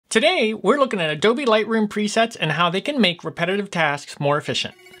Today, we're looking at Adobe Lightroom presets and how they can make repetitive tasks more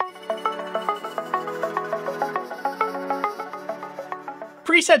efficient.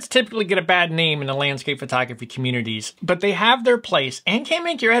 Presets typically get a bad name in the landscape photography communities, but they have their place and can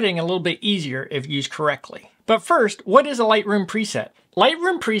make your editing a little bit easier if used correctly. But first, what is a Lightroom preset?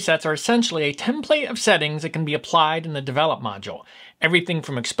 Lightroom presets are essentially a template of settings that can be applied in the Develop module. Everything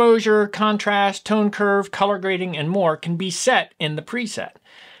from exposure, contrast, tone curve, color grading, and more can be set in the preset.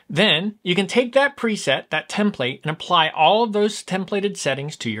 Then, you can take that preset, that template, and apply all of those templated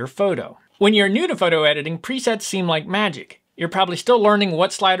settings to your photo. When you're new to photo editing, presets seem like magic. You're probably still learning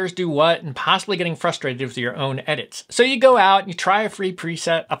what sliders do what and possibly getting frustrated with your own edits. So you go out and you try a free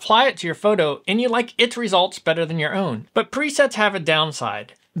preset, apply it to your photo, and you like its results better than your own. But presets have a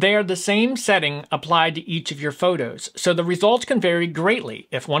downside. They are the same setting applied to each of your photos, so the results can vary greatly.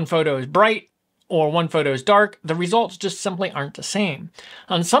 If one photo is bright, or one photo is dark, the results just simply aren't the same.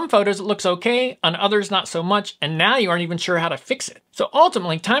 On some photos it looks okay, on others not so much, and now you aren't even sure how to fix it. So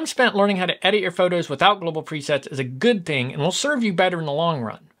ultimately, time spent learning how to edit your photos without global presets is a good thing and will serve you better in the long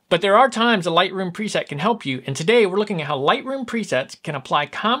run. But there are times a Lightroom preset can help you, and today we're looking at how Lightroom presets can apply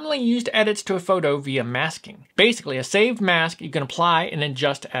commonly used edits to a photo via masking. Basically, a saved mask you can apply and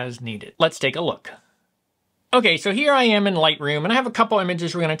adjust as needed. Let's take a look. Okay, so here I am in Lightroom, and I have a couple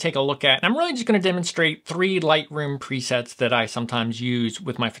images we're going to take a look at. I'm really just going to demonstrate 3 Lightroom presets that I sometimes use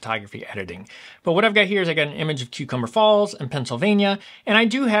with my photography editing. But what I've got here is I got an image of Cucumber Falls in Pennsylvania, and I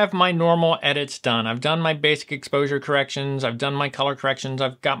do have my normal edits done. I've done my basic exposure corrections, I've done my color corrections,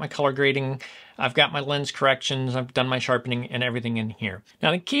 I've got my color grading, I've got my lens corrections, I've done my sharpening and everything in here.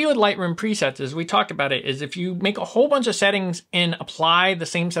 Now the key with Lightroom presets, as we talked about it, is if you make a whole bunch of settings and apply the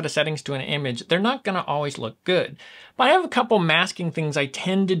same set of settings to an image, they're not gonna always look good. But I have a couple masking things I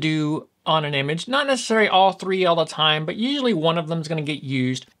tend to do on an image, not necessarily all 3 all the time, but usually one of them is gonna get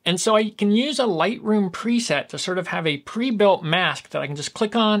used. And so I can use a Lightroom preset to sort of have a pre-built mask that I can just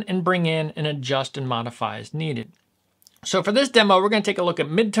click on and bring in and adjust and modify as needed. So for this demo, we're gonna take a look at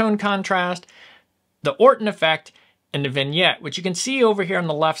midtone contrast, the Orton Effect, and the vignette, which you can see over here on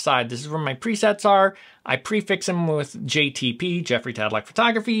the left side. This is where my presets are. I prefix them with JTP, Jeffrey Tadlock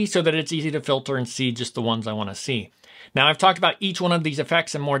Photography, so that it's easy to filter and see just the ones I want to see. Now, I've talked about each one of these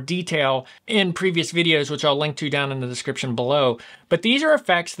effects in more detail in previous videos, which I'll link to down in the description below. But these are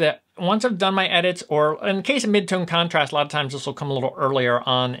effects that once I've done my edits, or in the case of midtone contrast, a lot of times this will come a little earlier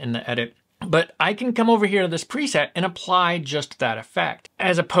on in the edit. But I can come over here to this preset and apply just that effect,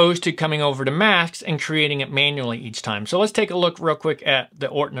 as opposed to coming over to masks and creating it manually each time. So let's take a look real quick at the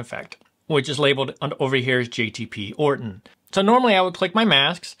Orton Effect, which is labeled over here as JTP Orton. So normally I would click my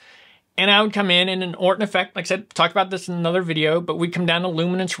masks, and I would come in an Orton Effect. Like I said, talked about this in another video, but we'd come down to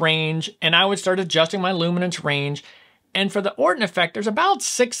luminance range, and I would start adjusting my luminance range. And for the Orton Effect, there's about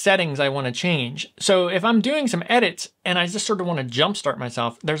 6 settings I want to change. So if I'm doing some edits and I just sort of want to jumpstart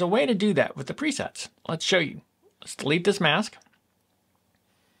myself, there's a way to do that with the presets. Let's show you. Let's delete this mask.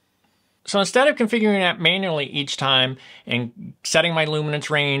 So instead of configuring that manually each time and setting my luminance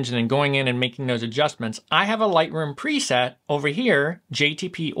range and then going in and making those adjustments, I have a Lightroom preset over here,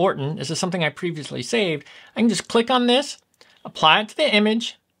 JTP Orton. This is something I previously saved. I can just click on this, apply it to the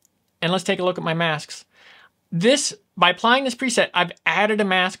image, and let's take a look at my masks. By applying this preset, I've added a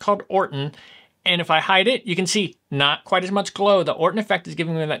mask called Orton, and if I hide it, you can see not quite as much glow. The Orton Effect is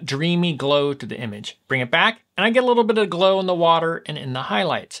giving me that dreamy glow to the image. Bring it back, and I get a little bit of glow in the water and in the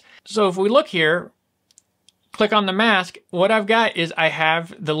highlights. So if we look here, click on the mask, what I've got is I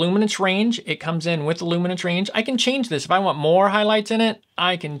have the luminance range. It comes in with the luminance range. I can change this. If I want more highlights in it,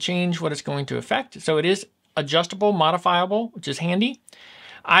 I can change what it's going to affect. So it is adjustable, modifiable, which is handy.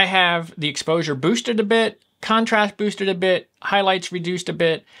 I have the exposure boosted a bit, contrast boosted a bit, highlights reduced a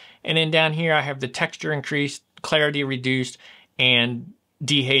bit, and then down here I have the texture increased, clarity reduced, and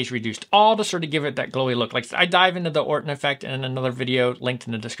dehaze reduced, all to sort of give it that glowy look. Like I dive into the Orton Effect in another video linked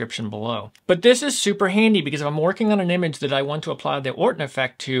in the description below. But this is super handy because if I'm working on an image that I want to apply the Orton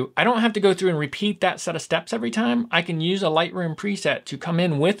Effect to, I don't have to go through and repeat that set of steps every time. I can use a Lightroom preset to come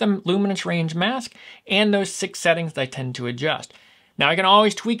in with a luminance range mask and those 6 settings that I tend to adjust. Now I can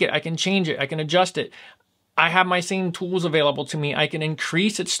always tweak it, I can change it, I can adjust it. I have my same tools available to me. I can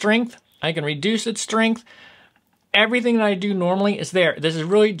increase its strength, I can reduce its strength. Everything that I do normally is there. This is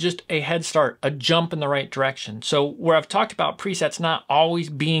really just a head start, a jump in the right direction. So where I've talked about presets not always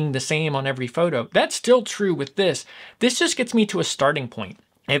being the same on every photo, that's still true with this. This just gets me to a starting point.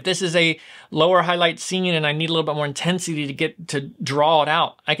 If this is a lower highlight scene and I need a little bit more intensity to draw it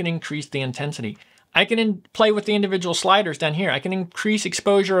out, I can increase the intensity. I can play with the individual sliders down here. I can increase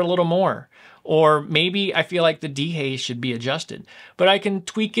exposure a little more, or maybe I feel like the dehaze should be adjusted, but I can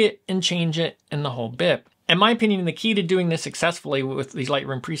tweak it and change it in the whole bit. In my opinion, the key to doing this successfully with these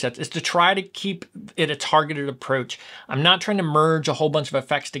Lightroom presets is to try to keep it a targeted approach. I'm not trying to merge a whole bunch of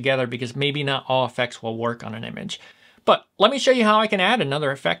effects together because maybe not all effects will work on an image. But let me show you how I can add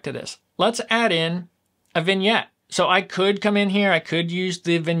another effect to this. Let's add in a vignette. So I could come in here, I could use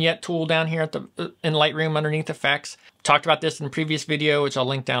the vignette tool down here at in Lightroom underneath effects. Talked about this in a previous video, which I'll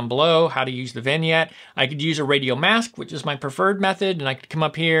link down below, how to use the vignette. I could use a radial mask, which is my preferred method, and I could come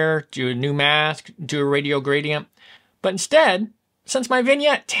up here, do a new mask, do a radial gradient. But instead, since my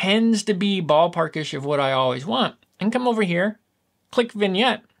vignette tends to be ballparkish of what I always want, I can come over here, click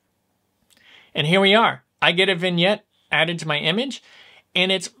vignette, and here we are. I get a vignette added to my image,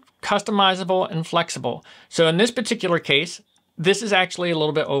 and it's customizable and flexible. So in this particular case, this is actually a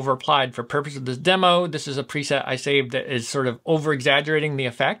little bit over applied for purpose of this demo. This is a preset I saved that is sort of over exaggerating the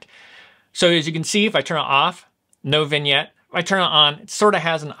effect. So as you can see, if I turn it off, no vignette. If I turn it on, it sort of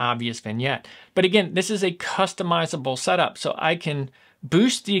has an obvious vignette. But again, this is a customizable setup. So I can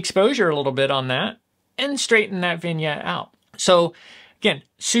boost the exposure a little bit on that and straighten that vignette out. So again,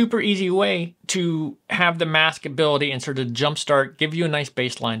 super easy way to have the mask ability and sort of jumpstart, give you a nice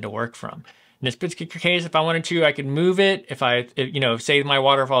baseline to work from. In this particular case, if I wanted to, I could move it. If say my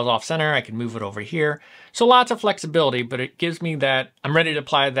waterfall is off center, I can move it over here. So lots of flexibility, but it gives me that, I'm ready to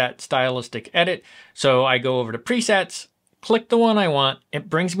apply that stylistic edit. So I go over to presets, click the one I want, it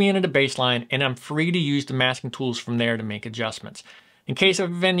brings me into the baseline, and I'm free to use the masking tools from there to make adjustments. In case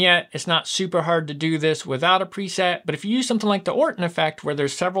of a vignette, it's not super hard to do this without a preset, but if you use something like the Orton Effect where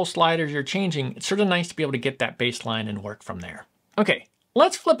there's several sliders you're changing, it's sort of nice to be able to get that baseline and work from there. Okay,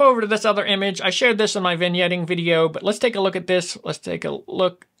 let's flip over to this other image. I shared this in my vignetting video, but let's take a look at this. Let's take a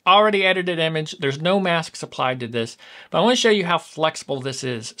look. Already edited image. There's no masks applied to this, but I want to show you how flexible this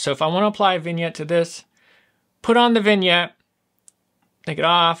is. So if I want to apply a vignette to this, put on the vignette, take it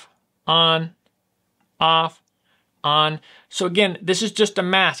off, on, off, on. So again, this is just a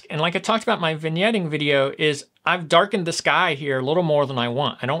mask. And like I talked about in my vignetting video is I've darkened the sky here a little more than I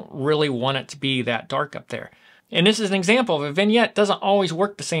want. I don't really want it to be that dark up there. And this is an example of a vignette doesn't always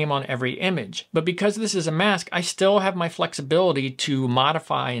work the same on every image. But because this is a mask, I still have my flexibility to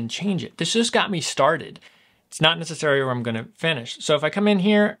modify and change it. This just got me started. It's not necessarily where I'm going to finish. So if I come in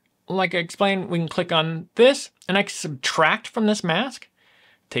here, like I explained, we can click on this and I can subtract from this mask,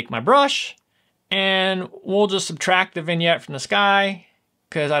 take my brush, and we'll just subtract the vignette from the sky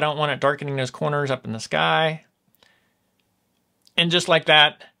because I don't want it darkening those corners up in the sky. And just like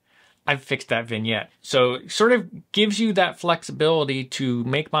that, I've fixed that vignette. So it sort of gives you that flexibility to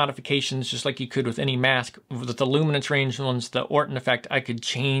make modifications just like you could with any mask. With the luminance range ones, the Orton Effect, I could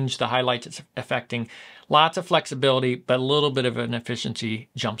change the highlights it's affecting. Lots of flexibility, but a little bit of an efficiency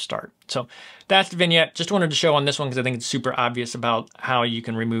jumpstart. So that's the vignette. Just wanted to show on this one because I think it's super obvious about how you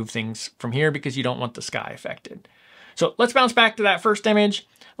can remove things from here because you don't want the sky affected. So let's bounce back to that first image.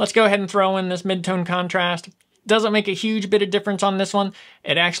 Let's go ahead and throw in this mid-tone contrast. Doesn't make a huge bit of difference on this one.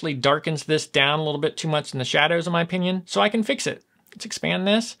 It actually darkens this down a little bit too much in the shadows, in my opinion, so I can fix it. Let's expand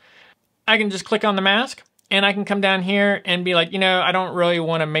this. I can just click on the mask, and I can come down here and be like, I don't really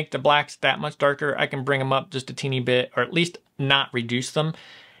want to make the blacks that much darker. I can bring them up just a teeny bit, or at least not reduce them,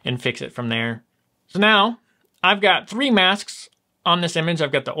 and fix it from there. So now, I've got 3 masks on this image.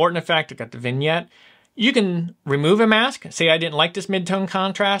 I've got the Orton Effect, I've got the vignette. You can remove a mask. Say I didn't like this mid-tone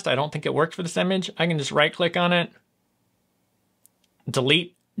contrast. I don't think it worked for this image. I can just right-click on it,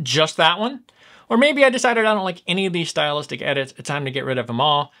 delete just that one. Or maybe I decided I don't like any of these stylistic edits. It's time to get rid of them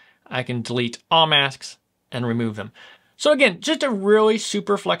all. I can delete all masks and remove them. So again, just a really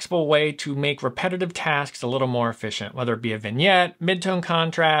super flexible way to make repetitive tasks a little more efficient, whether it be a vignette, mid-tone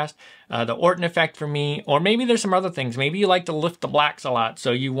contrast, the Orton Effect for me, or maybe there's some other things. Maybe you like to lift the blacks a lot,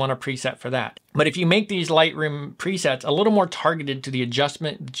 so you want a preset for that. But if you make these Lightroom presets a little more targeted to the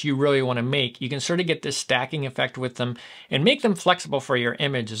adjustment that you really want to make, you can sort of get this stacking effect with them and make them flexible for your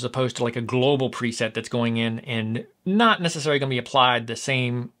image as opposed to like a global preset that's going in and not necessarily going to be applied the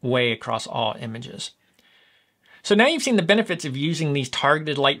same way across all images. So now you've seen the benefits of using these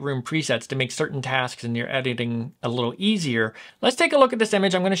targeted Lightroom presets to make certain tasks in your editing a little easier. Let's take a look at this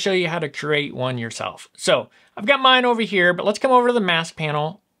image. I'm going to show you how to create one yourself. So I've got mine over here, but let's come over to the mask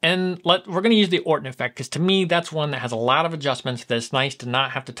panel and we're going to use the Orton Effect because to me, that's one that has a lot of adjustments that's nice to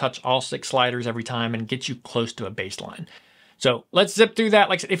not have to touch all 6 sliders every time and get you close to a baseline. So let's zip through that.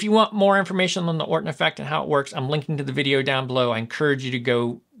 Like I said, if you want more information on the Orton Effect and how it works, I'm linking to the video down below. I encourage you to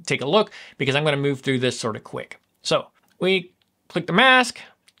go take a look because I'm going to move through this sort of quick. So we click the mask,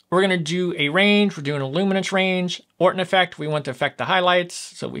 we're gonna do a range. We're doing a luminance range. Orton Effect, we want to affect the highlights,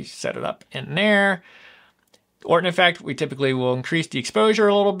 so we set it up in there. Orton Effect, we typically will increase the exposure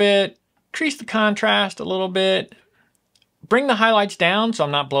a little bit, increase the contrast a little bit, bring the highlights down so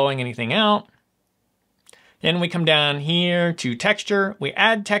I'm not blowing anything out. Then we come down here to texture. We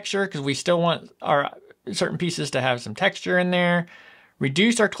add texture because we still want our certain pieces to have some texture in there.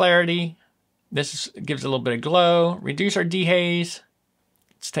 Reduce our clarity. This gives a little bit of glow. Reduce our dehaze.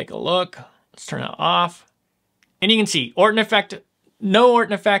 Let's take a look. Let's turn it off. And you can see Orton Effect, no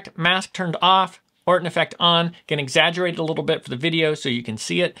Orton Effect, mask turned off, Orton Effect on. Can exaggerate it a little bit for the video so you can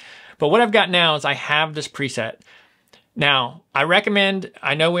see it. But what I've got now is I have this preset. Now, I recommend,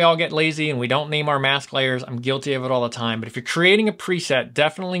 I know we all get lazy and we don't name our mask layers. I'm guilty of it all the time. But if you're creating a preset,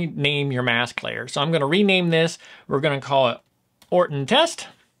 definitely name your mask layer. So I'm going to rename this. We're going to call it Orton Test.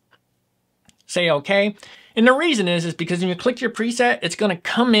 Say OK. And the reason is because when you click your preset, it's going to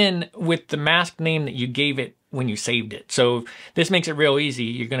come in with the mask name that you gave it when you saved it. So this makes it real easy.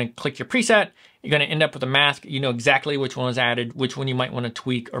 You're going to click your preset. You're going to end up with a mask. You know exactly which one was added, which one you might want to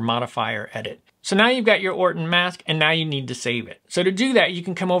tweak or modify or edit. So now you've got your Orton mask and now you need to save it. So to do that, you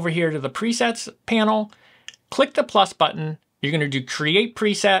can come over here to the presets panel, click the plus button. You're going to do create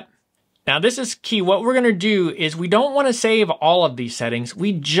preset. Now this is key. What we're going to do is we don't want to save all of these settings.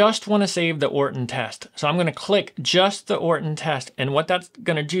 We just want to save the Orton test. So I'm going to click just the Orton test. And what that's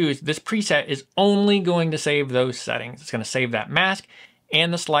going to do is this preset is only going to save those settings. It's going to save that mask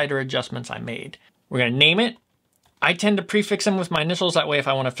and the slider adjustments I made. We're going to name it. I tend to prefix them with my initials. That way, if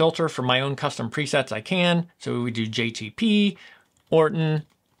I want to filter for my own custom presets, I can. So we do JTP, Orton,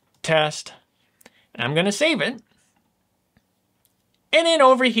 Test, and I'm going to save it. And then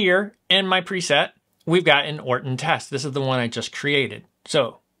over here in my preset, we've got an Orton Test. This is the one I just created.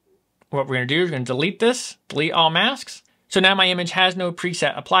 So what we're going to do is we're going to delete this, delete all masks. So now my image has no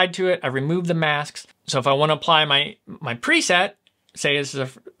preset applied to it. I removed the masks. So if I want to apply my preset, say this is a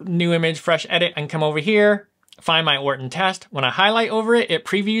new image, fresh edit, I can come over here, find my Orton Test. When I highlight over it, it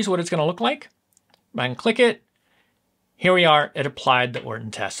previews what it's going to look like. I can click it. Here we are, it applied the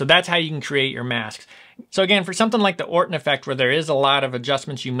Orton Test. So that's how you can create your masks. So again, for something like the Orton Effect where there is a lot of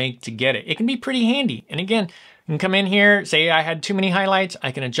adjustments you make to get it, it can be pretty handy. And again, you can come in here, say I had too many highlights,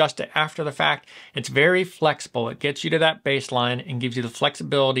 I can adjust it after the fact. It's very flexible. It gets you to that baseline and gives you the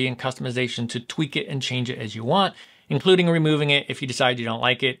flexibility and customization to tweak it and change it as you want, including removing it. If you decide you don't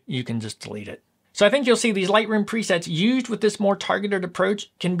like it, you can just delete it. So I think you'll see these Lightroom presets used with this more targeted approach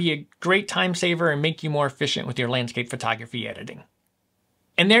can be a great time saver and make you more efficient with your landscape photography editing.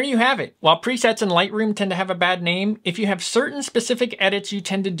 And there you have it. While presets in Lightroom tend to have a bad name, if you have certain specific edits you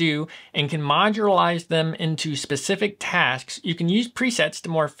tend to do and can modularize them into specific tasks, you can use presets to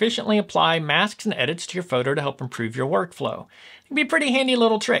more efficiently apply masks and edits to your photo to help improve your workflow. It can be a pretty handy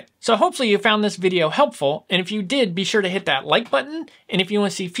little trick. So hopefully you found this video helpful, and if you did, be sure to hit that like button. And if you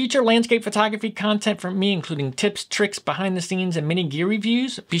want to see future landscape photography content from me, including tips, tricks, behind the scenes, and mini gear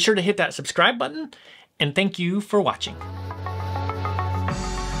reviews, be sure to hit that subscribe button. And thank you for watching.